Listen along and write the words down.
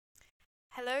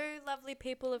Hello, lovely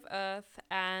people of Earth,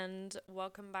 and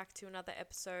welcome back to another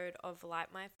episode of Light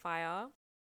My Fire.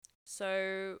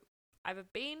 So,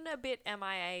 I've been a bit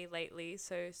MIA lately,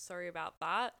 so sorry about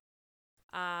that.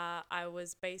 I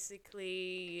was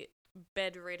basically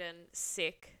bedridden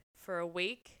sick for a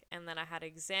week, and then I had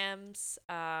exams,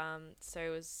 so it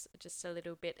was just a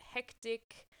little bit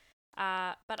hectic.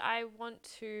 But I want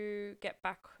to get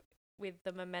back with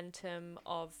the momentum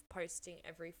of posting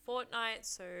every fortnight,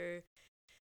 so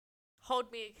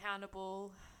hold me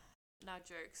accountable. No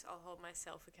jokes. I'll hold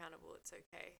myself accountable. It's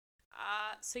okay.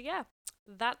 So yeah,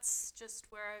 that's just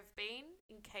where I've been.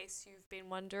 In case you've been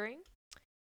wondering.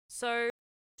 So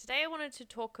today I wanted to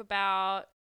talk about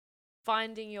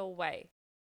finding your way,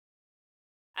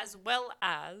 as well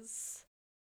as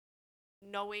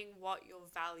knowing what your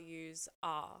values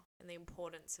are and the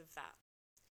importance of that.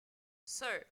 So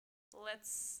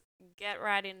let's get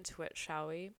right into it, shall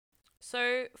we?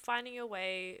 So, finding your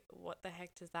way, what the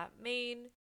heck does that mean?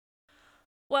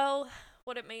 Well,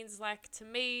 what it means, like to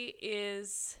me,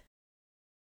 is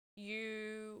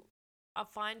you are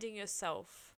finding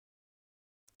yourself.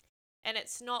 And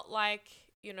it's not like,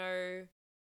 you know,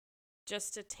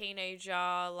 just a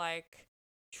teenager, like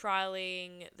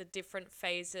trialing the different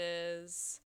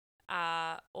phases,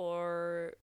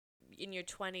 or in your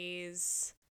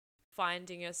 20s,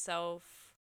 finding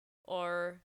yourself,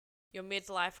 or your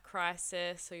midlife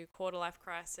crisis or your quarter life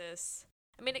crisis.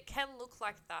 I mean, it can look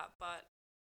like that, but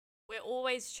we're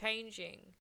always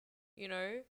changing, you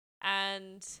know?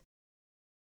 And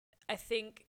I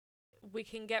think we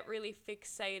can get really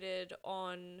fixated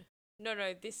on, no,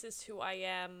 this is who I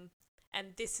am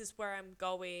and this is where I'm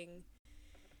going.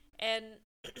 And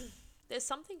there's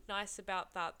something nice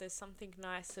about that. There's something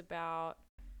nice about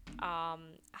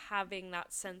having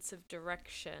that sense of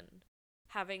direction,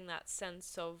 having that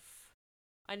sense of,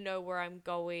 I know where I'm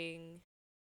going,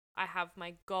 I have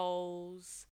my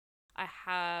goals, I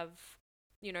have,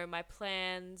 my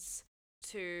plans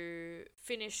to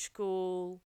finish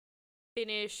school,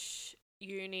 finish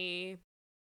uni,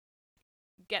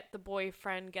 get the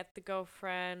boyfriend, get the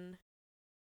girlfriend,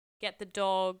 get the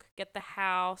dog, get the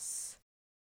house,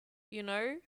 you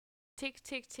know? Tick,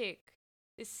 tick, tick.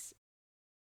 This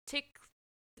tick,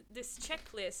 this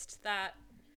checklist that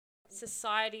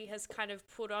society has kind of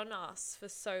put on us for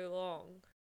so long.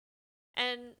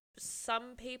 And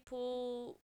some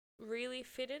people really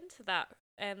fit into that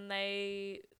and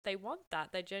they want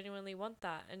that. They genuinely want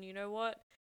that. And you know what?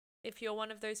 If you're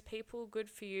one of those people, good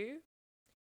for you.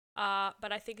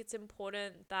 But I think it's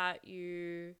important that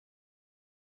you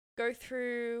go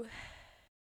through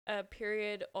a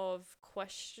period of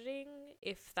questioning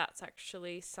if that's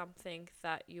actually something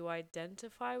that you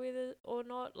identify with or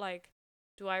not. Like,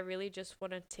 do I really just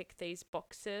want to tick these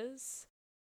boxes?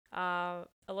 A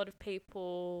lot of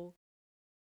people,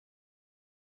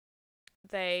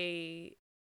 they,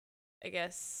 I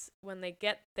guess, when they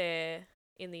get there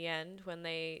in the end, when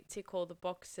they tick all the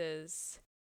boxes,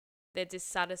 they're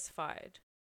dissatisfied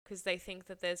because they think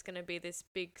that there's going to be this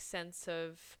big sense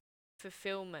of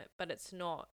fulfillment, but it's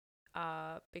not,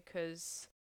 because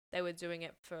they were doing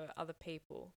it for other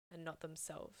people and not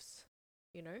themselves,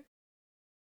 you know?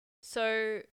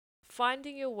 So,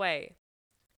 finding your way,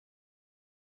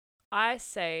 I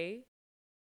say,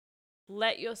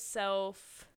 let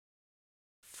yourself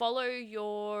follow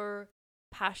your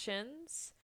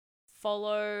passions,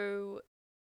 follow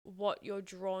what you're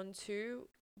drawn to,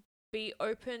 be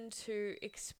open to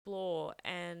explore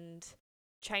and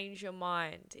change your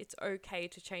mind. It's okay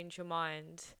to change your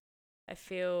mind. I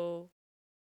feel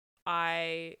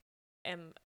I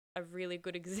am a really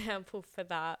good example for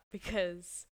that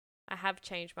because I have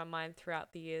changed my mind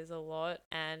throughout the years a lot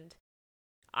and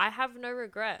I have no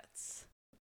regrets.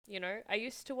 I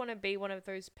used to want to be one of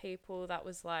those people that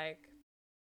was like,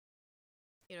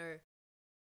 you know,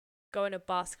 going to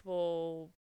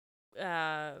basketball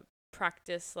uh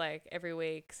practice like every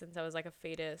week since I was like a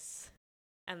fetus,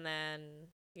 and then,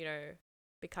 you know,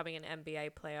 becoming an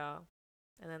NBA player,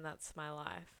 and then that's my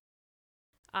life.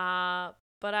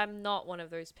 But I'm not one of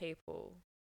those people.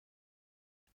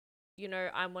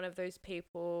 I'm one of those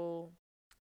people,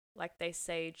 like they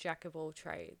say, jack of all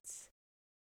trades.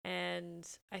 And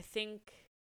I think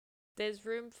there's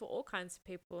room for all kinds of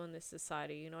people in this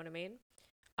society, you know what I mean?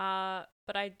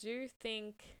 But I do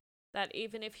think that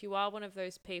even if you are one of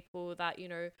those people that,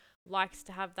 likes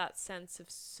to have that sense of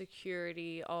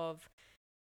security of,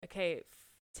 okay,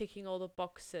 ticking all the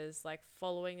boxes, like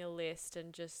following a list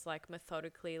and just like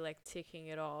methodically like ticking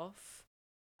it off,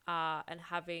 and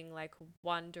having like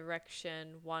one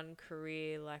direction, one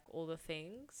career, like all the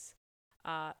things,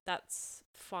 that's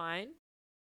fine.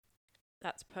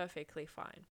 That's perfectly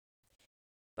fine.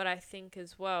 But I think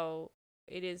as well,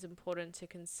 it is important to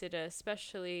consider,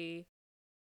 especially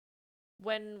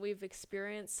when we've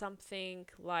experienced something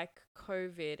like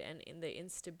COVID and in the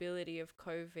instability of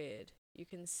COVID, you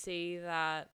can see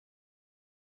that,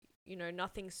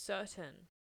 nothing's certain.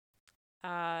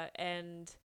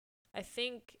 And I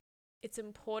think it's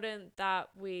important that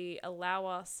we allow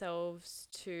ourselves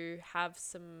to have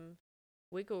some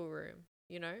wiggle room,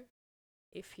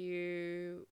 If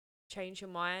you change your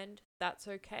mind, that's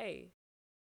okay.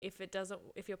 If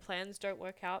your plans don't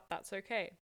work out, that's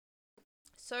okay.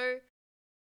 So,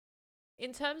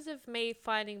 in terms of me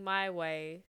finding my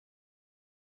way,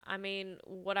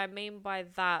 what I mean by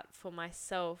that for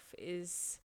myself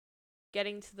is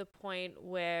getting to the point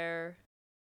where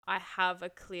I have a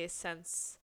clear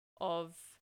sense of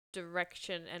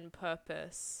direction and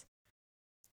purpose.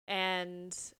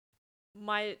 And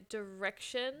my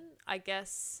direction, I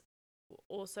guess,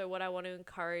 also what I want to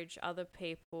encourage other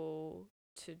people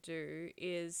to do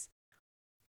is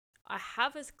I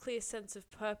have a clear sense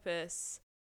of purpose,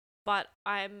 but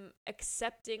I'm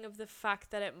accepting of the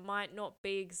fact that it might not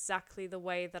be exactly the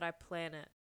way that I plan it.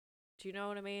 Do you know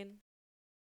what I mean?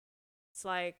 It's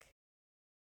like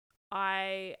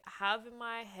I have in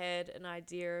my head an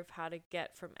idea of how to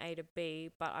get from A to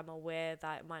B, but I'm aware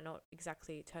that it might not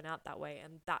exactly turn out that way,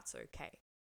 and that's okay.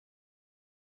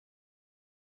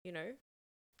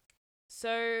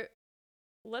 So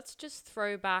let's just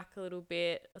throw back a little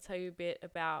bit. I'll tell you a bit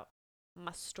about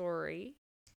my story.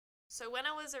 So when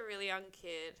I was a really young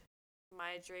kid,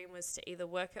 my dream was to either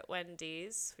work at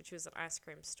Wendy's, which was an ice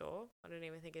cream store. I don't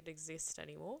even think it exists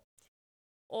anymore.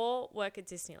 Or work at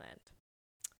Disneyland.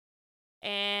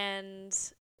 And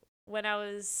when I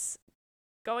was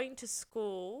going to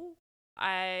school,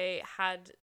 I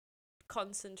had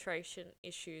concentration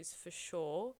issues for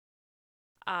sure.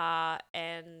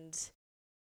 And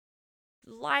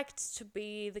liked to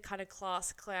be the kind of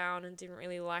class clown and didn't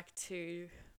really like to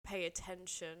pay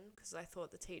attention because I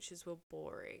thought the teachers were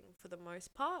boring for the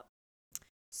most part.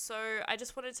 So I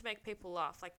just wanted to make people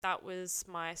laugh. Like, that was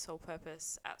my sole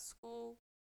purpose at school.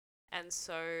 And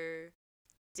so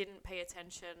didn't pay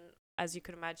attention. As you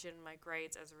can imagine, my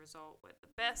grades as a result were the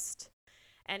best.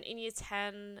 And in year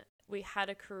 10, we had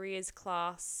a careers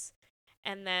class.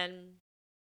 And then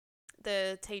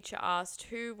the teacher asked,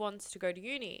 who wants to go to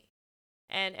uni?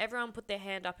 And everyone put their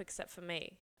hand up except for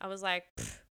me. I was like,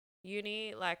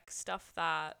 uni, like, stuff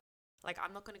that, like,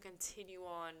 I'm not going to continue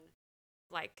on,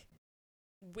 like,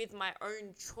 with my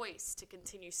own choice to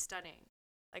continue studying.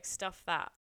 Like, stuff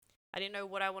that. I didn't know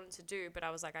what I wanted to do, but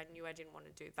I was like, I knew I didn't want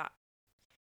to do that.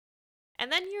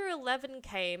 And then year 11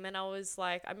 came, and I was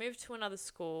like, I moved to another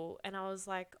school, and I was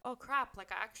like, oh crap,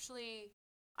 like,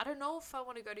 I don't know if I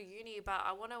want to go to uni, but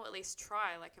I want to at least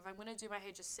try. Like, if I'm going to do my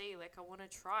HSC, like, I want to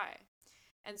try.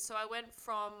 And so I went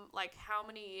from, like, how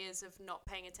many years of not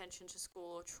paying attention to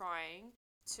school or trying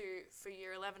to, for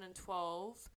year 11 and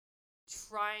 12,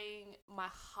 trying my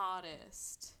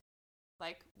hardest,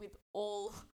 like, with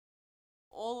all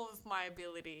of my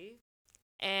ability.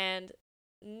 And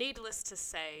needless to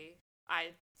say,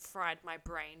 I fried my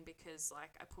brain because,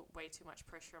 like, I put way too much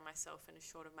pressure on myself in a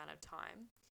short amount of time.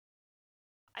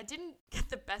 I didn't get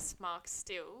the best marks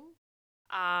still,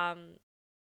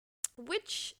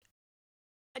 which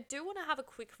I do want to have a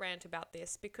quick rant about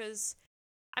this because,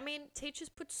 teachers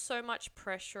put so much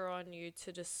pressure on you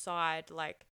to decide,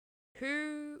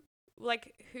 who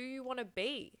you want to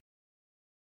be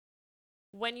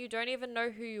when you don't even know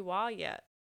who you are yet,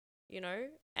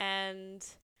 And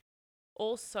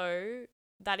also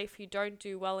that if you don't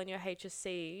do well in your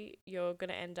HSC, you're going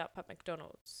to end up at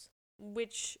McDonald's,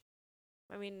 which,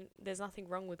 there's nothing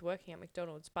wrong with working at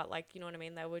McDonald's, but, you know what I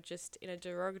mean? They were just, in a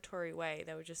derogatory way,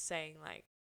 they were just saying,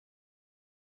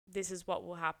 this is what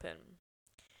will happen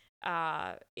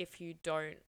if you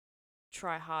don't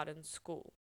try hard in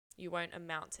school. You won't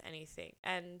amount to anything.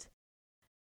 And,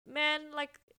 man,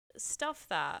 stuff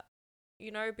that,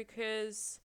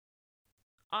 because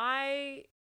as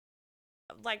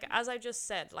I just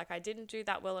said, I didn't do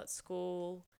that well at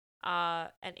school.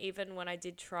 And even when I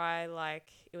did try,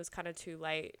 it was kind of too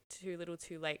little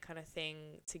too late kind of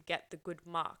thing to get the good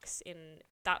marks in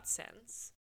that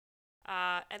sense.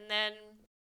 And then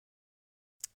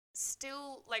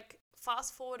still,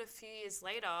 fast forward a few years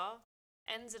later,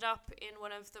 ended up in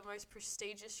one of the most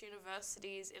prestigious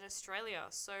universities in Australia.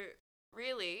 So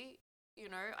really,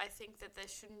 I think that there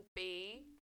shouldn't be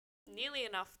nearly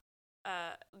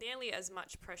as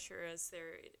much pressure as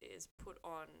there is put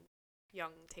on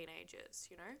young teenagers,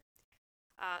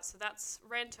 So that's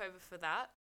rant over for that.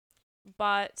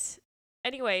 But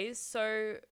anyways,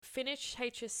 so finished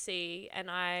HSC, and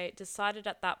I decided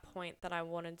at that point that I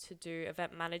wanted to do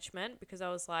event management because I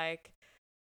was like,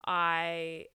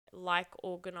 I like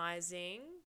organizing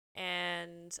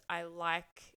and I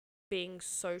like being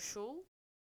social.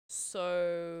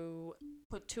 So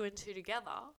put two and two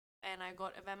together and I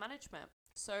got event management.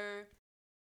 So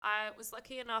I was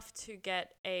lucky enough to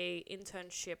get a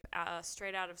internship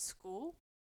straight out of school,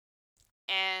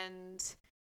 and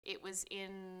it was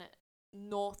in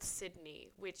North Sydney,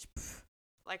 which,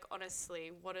 like,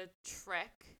 honestly, what a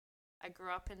trek. I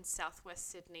grew up in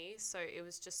southwest Sydney, so it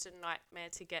was just a nightmare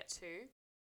to get to.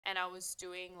 And I was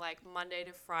doing like Monday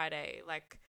to Friday,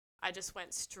 like, I just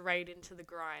went straight into the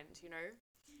grind, you know?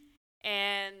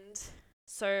 And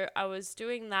so I was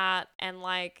doing that, and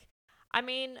like, I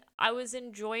mean, I was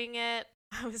enjoying it.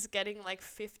 I was getting like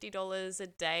 $50 a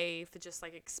day for just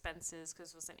like expenses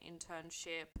because it was an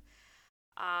internship.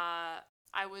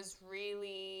 I was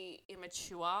really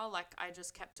immature. Like, I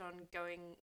just kept on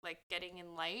going, like getting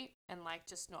in late and like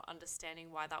just not understanding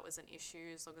why that was an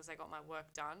issue as long as I got my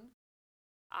work done.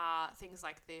 Things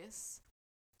like this.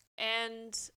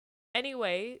 And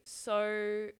anyway,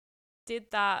 so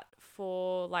did that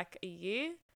for like a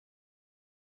year.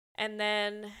 And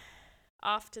then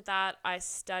after that, I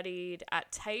studied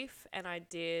at TAFE and I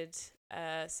did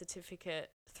a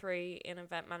certificate 3 in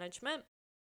event management.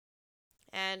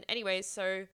 And anyway,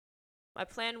 so my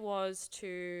plan was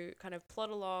to kind of plod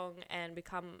along and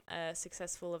become a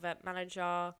successful event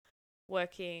manager,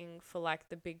 working for like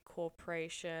the big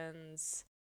corporations,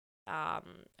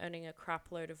 earning a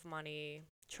crap load of money,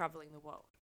 traveling the world.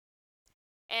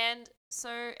 And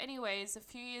so, anyways, a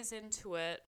few years into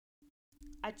it,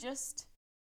 I just,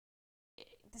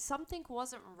 something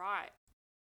wasn't right,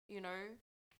 you know?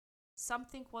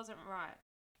 Something wasn't right.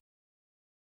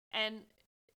 And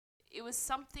it was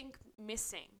something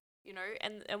missing, you know?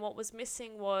 And what was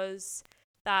missing was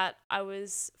that I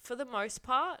was, for the most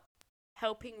part,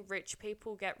 helping rich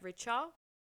people get richer.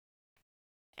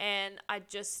 And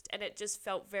it just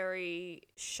felt very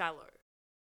shallow,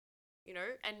 you know?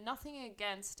 And nothing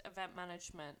against event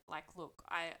management. Like, look,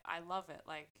 I love it.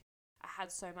 Like, I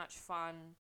had so much fun.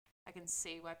 I can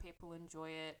see why people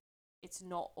enjoy it. It's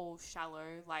not all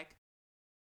shallow. Like,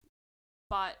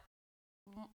 but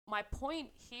my point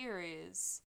here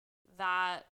is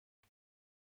that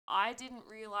I didn't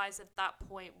realize at that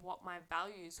point what my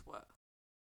values were.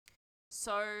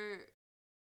 So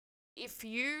if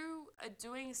you are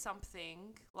doing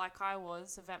something like I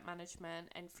was, event management,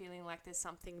 and feeling like there's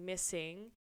something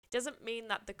missing, it doesn't mean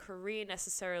that the career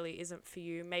necessarily isn't for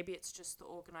you. Maybe it's just the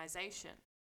organization.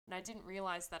 And I didn't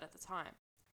realize that at the time.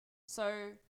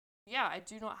 So, yeah, I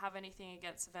do not have anything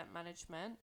against event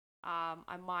management.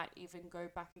 I might even go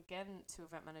back again to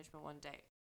event management one day.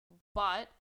 But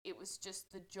it was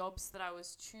just the jobs that I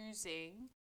was choosing,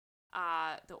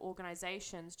 the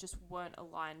organizations just weren't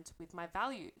aligned with my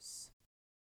values.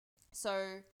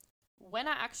 So when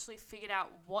I actually figured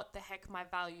out what the heck my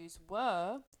values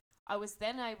were, I was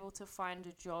then able to find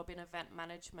a job in event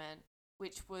management,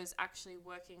 which was actually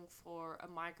working for a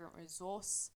migrant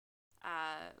resource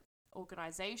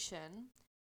organization.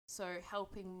 So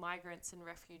helping migrants and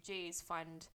refugees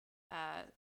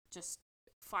just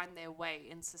find their way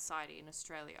in society in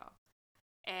Australia.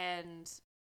 And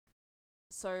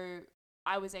so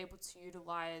I was able to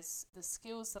utilize the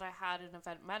skills that I had in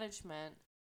event management,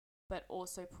 but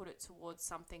also put it towards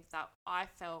something that I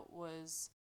felt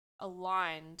was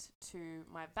aligned to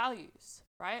my values,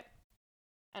 right?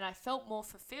 And I felt more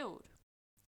fulfilled.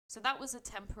 So that was a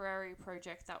temporary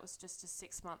project. That was just a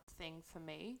 6-month thing for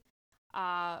me.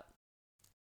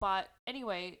 But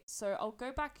anyway, so I'll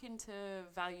go back into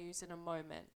values in a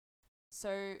moment.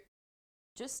 So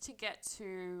just to get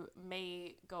to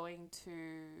me going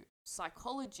to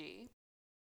psychology.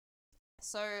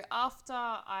 So after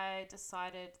I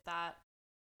decided that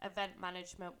event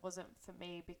management wasn't for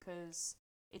me because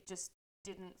it just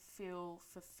didn't feel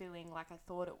fulfilling like I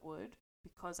thought it would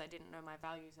because I didn't know my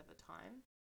values at the time,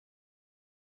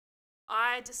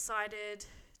 I decided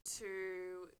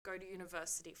to go to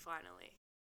university finally.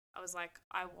 I was like,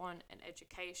 I want an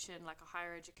education, like a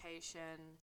higher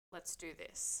education. Let's do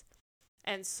this.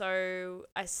 And so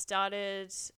I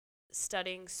started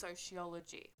studying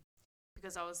sociology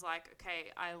because I was like,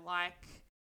 okay, I like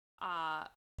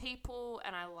people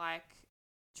and I like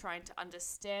trying to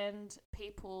understand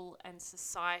people and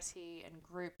society and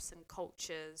groups and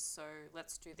cultures. So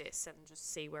let's do this and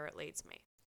just see where it leads me.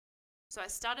 So I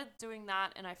started doing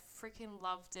that and I freaking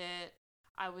loved it.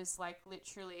 I was like,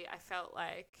 literally, I felt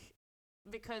like,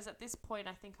 because at this point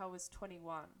I think I was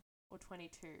 21 or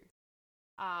 22.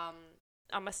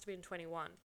 I must have been 21.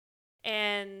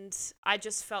 And I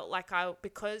just felt like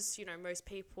because, most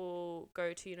people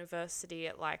go to university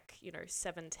at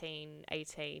 17,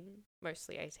 18,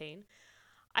 mostly 18.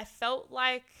 I felt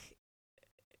like,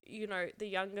 the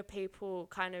younger people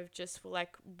kind of just were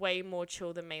like way more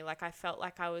chill than me. Like I felt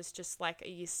like I was just like a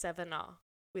year sevener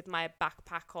with my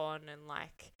backpack on and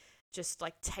just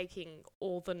taking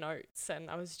all the notes, and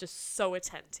I was just so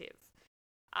attentive.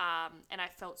 And I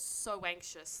felt so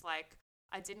anxious. Like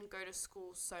I didn't go to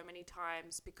school so many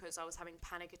times because I was having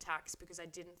panic attacks because I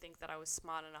didn't think that I was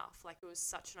smart enough. Like it was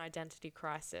such an identity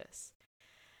crisis.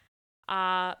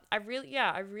 I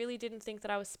really didn't think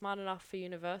that I was smart enough for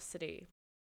university.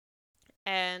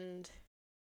 And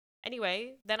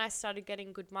anyway, then I started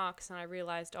getting good marks and I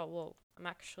realized, oh, well, I'm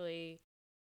actually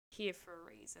here for a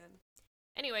reason.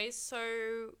 Anyways,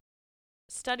 so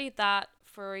studied that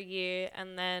for a year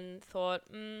and then thought,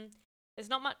 there's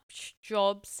not much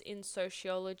jobs in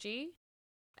sociology.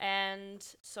 And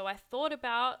so I thought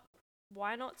about,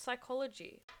 why not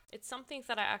psychology? It's something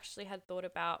that I actually had thought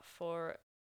about for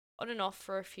on and off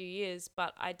for a few years,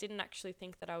 but I didn't actually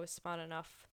think that I was smart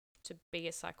enough to be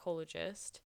a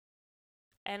psychologist.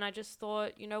 And I just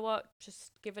thought, you know what,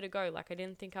 just give it a go. Like I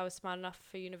didn't think I was smart enough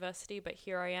for university, but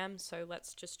here I am, so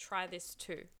let's just try this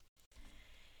too.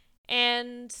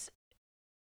 And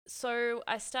so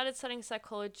I started studying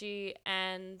psychology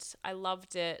and I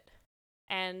loved it.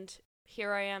 And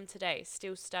here I am today,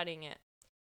 still studying it.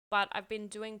 But I've been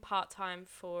doing part-time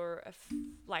for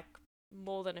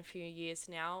more than a few years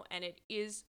now, and it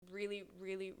is really,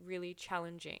 really, really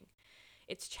challenging.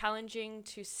 It's challenging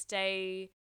to stay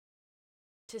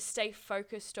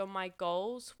focused on my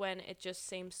goals when it just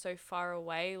seems so far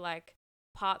away, like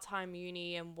part-time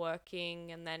uni and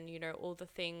working, and then all the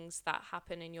things that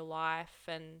happen in your life,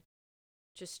 and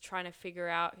just trying to figure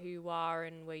out who you are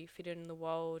and where you fit in the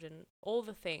world and all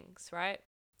the things, right?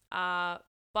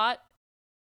 But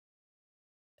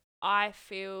I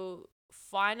feel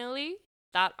finally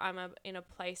that I'm in a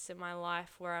place in my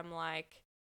life where I'm like,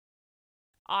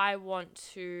 I want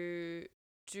to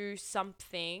do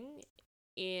something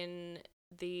in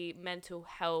the mental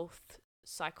health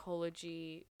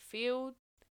psychology field.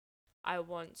 I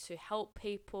want to help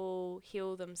people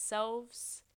heal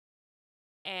themselves,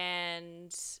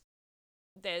 and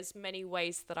there's many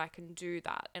ways that I can do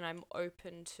that, and I'm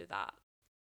open to that,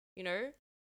 you know?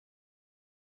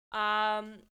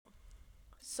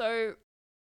 So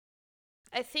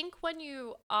I think when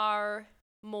you are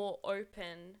more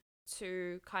open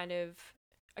to kind of,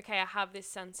 okay, I have this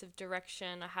sense of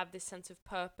direction, I have this sense of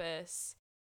purpose,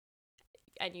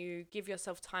 and you give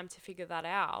yourself time to figure that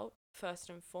out, first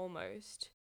and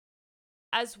foremost,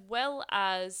 as well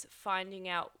as finding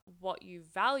out what you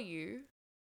value,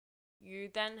 you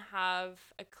then have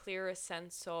a clearer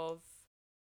sense of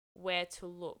where to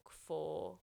look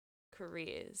for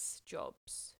careers,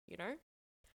 jobs.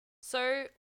 So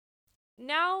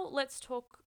now let's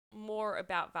talk more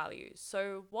about values.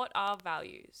 So, what are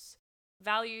values?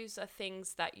 Values are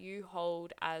things that you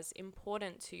hold as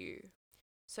important to you.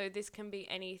 So this can be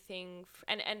anything,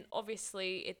 and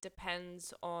obviously it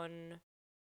depends on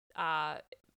uh,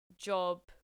 job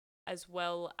as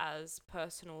well as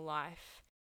personal life,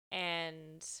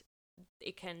 and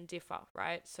it can differ,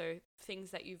 right? So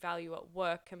things that you value at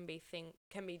work can be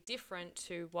different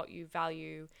to what you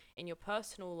value in your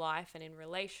personal life and in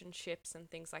relationships and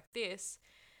things like this.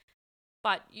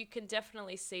 But you can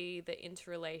definitely see the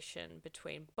interrelation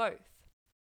between both.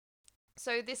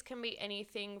 So this can be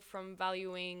anything from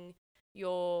valuing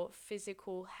your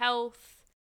physical health,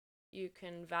 you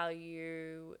can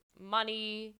value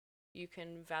money, you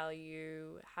can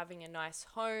value having a nice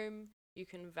home, you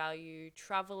can value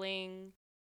traveling,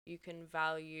 you can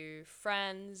value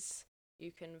friends,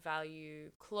 you can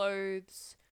value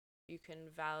clothes, you can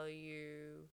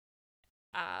value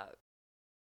uh,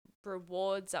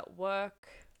 rewards at work,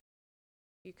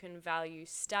 you can value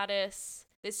status.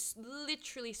 There's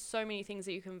literally so many things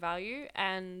that you can value,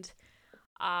 and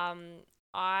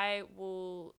I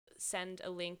will send a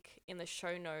link in the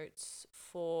show notes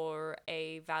for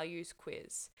a values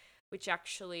quiz, which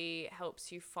actually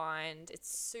helps you find,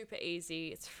 it's super easy,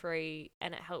 it's free,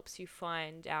 and it helps you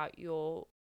find out your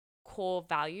core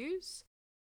values,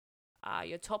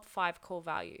 your top 5 core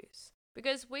values.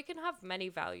 Because we can have many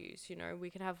values, we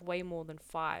can have way more than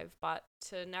 5, but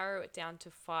to narrow it down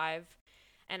to 5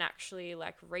 and actually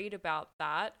read about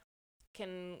that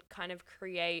can kind of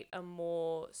create a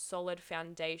more solid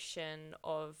foundation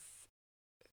of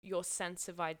your sense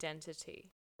of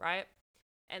identity, right?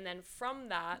 And then from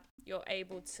that, you're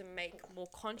able to make more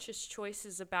conscious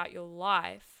choices about your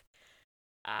life,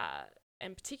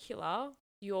 in particular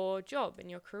your job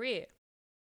and your career.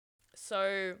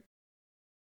 So,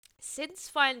 since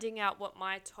finding out what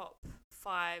my top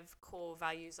 5 core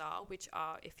values are, which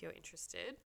are, if you're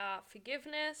interested,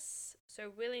 forgiveness,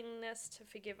 so willingness to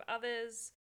forgive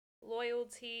others,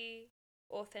 loyalty,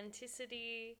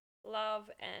 authenticity,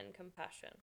 love, and compassion.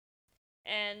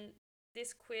 And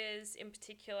this quiz in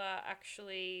particular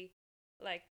actually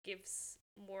gives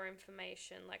more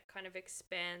information, kind of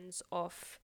expands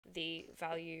off the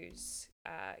values,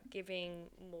 giving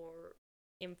more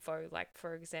info. Like,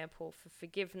 for example, for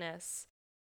forgiveness,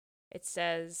 it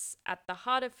says, at the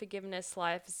heart of forgiveness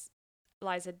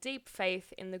lies a deep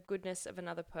faith in the goodness of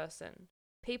another person.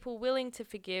 People willing to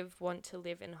forgive want to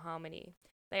live in harmony.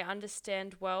 They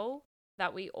understand well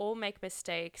that we all make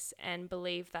mistakes and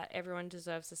believe that everyone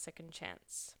deserves a second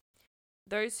chance.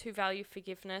 Those who value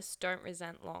forgiveness don't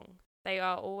resent long. They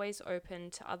are always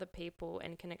open to other people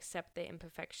and can accept their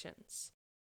imperfections.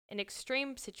 In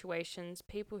extreme situations,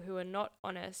 people who are not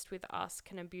honest with us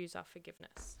can abuse our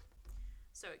forgiveness.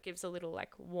 So it gives a little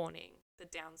warning, the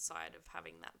downside of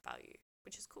having that value,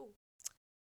 which is cool,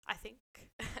 I think.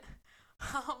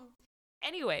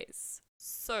 Anyways,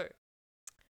 so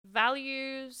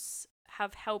values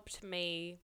have helped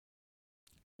me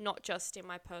not just in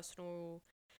my personal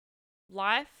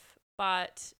life,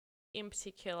 but in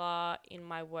particular in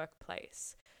my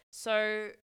workplace. So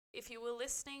if you were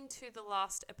listening to the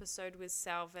last episode with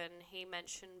Salvin, he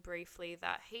mentioned briefly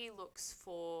that he looks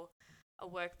for a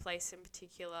workplace in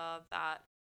particular that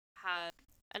has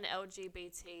an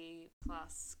LGBT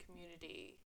plus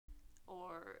community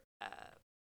or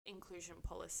inclusion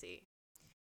policy.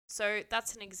 So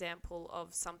that's an example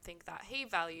of something that he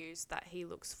values, that he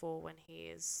looks for when he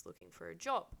is looking for a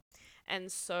job. And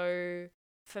so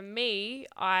for me,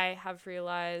 I have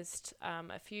realized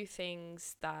a few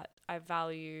things that I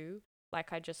value,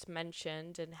 like I just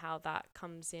mentioned, and how that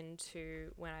comes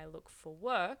into when I look for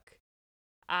work.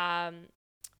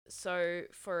 So,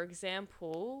 for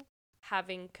example,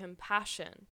 having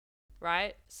compassion,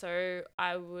 right? So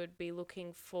I would be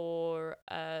looking for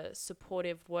a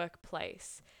supportive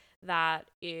workplace that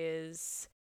is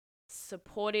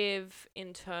supportive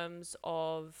in terms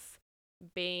of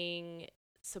being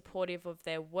supportive of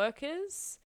their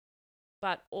workers,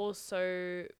 but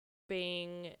also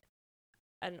being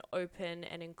an open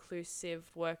and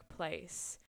inclusive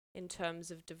workplace in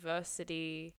terms of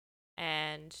diversity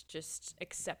and just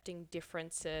accepting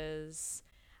differences,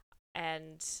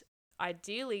 and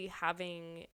ideally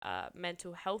having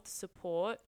mental health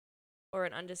support or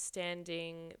an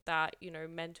understanding that,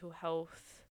 mental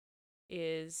health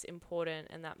is important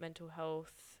and that mental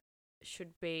health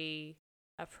should be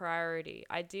a priority.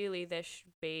 Ideally, there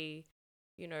should be,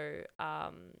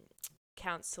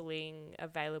 counseling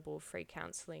available, free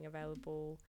counseling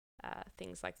available,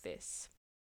 things like this.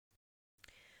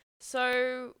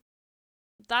 So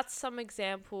that's some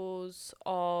examples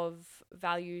of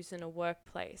values in a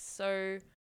workplace. So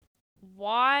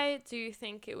why do you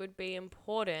think it would be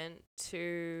important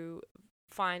to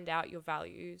find out your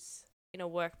values in a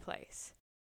workplace?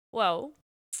 Well,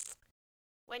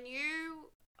 when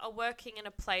you are working in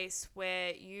a place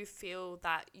where you feel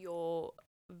that your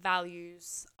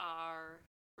values are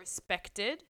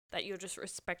respected, that you're just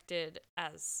respected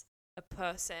as a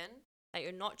person, that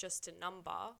you're not just a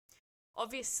number,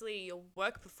 obviously your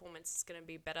work performance is going to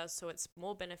be better, so it's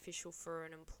more beneficial for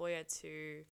an employer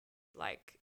to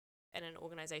and an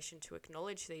organization to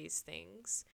acknowledge these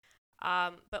things.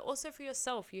 But also for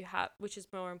yourself, you have, which is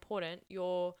more important,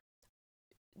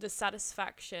 the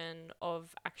satisfaction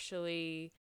of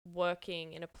actually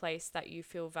working in a place that you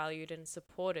feel valued and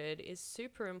supported is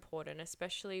super important,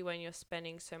 especially when you're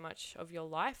spending so much of your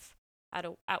life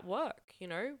at work.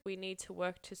 We need to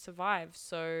work to survive.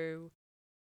 So,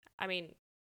 I mean,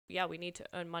 yeah, we need to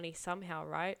earn money somehow,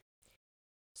 right?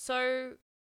 So,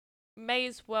 may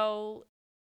as well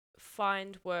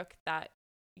find work that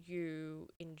you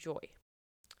enjoy.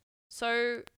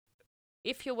 So,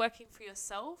 if you're working for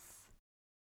yourself,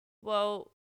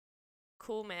 well,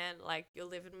 cool, man, you're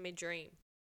living my dream.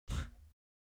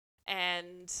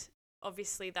 And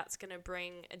obviously that's going to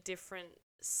bring a different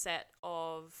set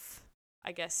of,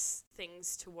 I guess,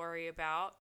 things to worry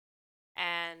about.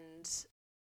 And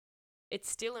it's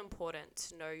still important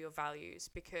to know your values,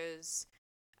 because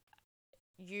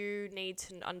you need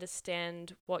to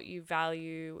understand what you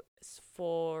value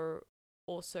for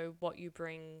also what you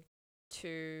bring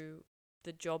to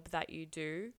the job that you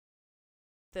do,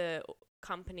 the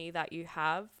company that you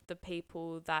have, the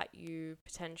people that you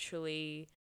potentially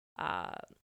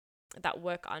that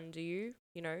work under you,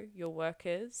 your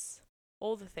workers,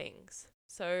 all the things.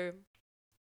 So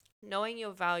knowing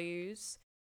your values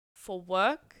for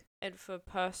work and for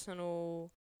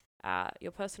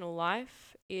your personal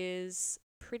life is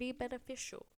pretty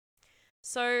beneficial.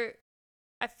 So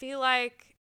I feel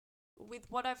like with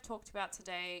what I've talked about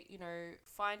today,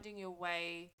 finding your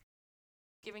way,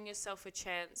 giving yourself a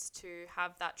chance to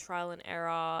have that trial and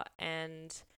error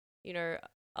and,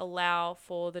 allow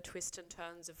for the twists and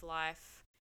turns of life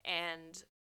and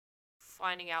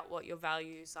finding out what your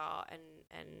values are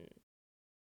and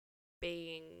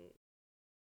being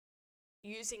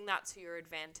using that to your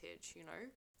advantage,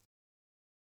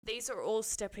 These are all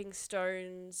stepping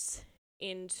stones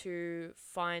into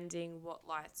finding what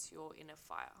lights your inner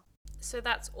fire. So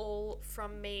that's all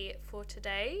from me for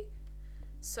today.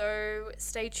 So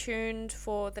stay tuned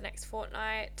for the next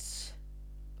fortnight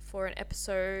for an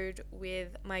episode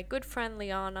with my good friend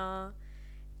Liana.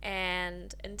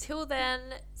 And until then,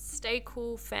 stay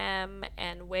cool, fam,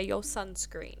 and wear your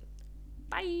sunscreen.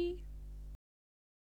 Bye.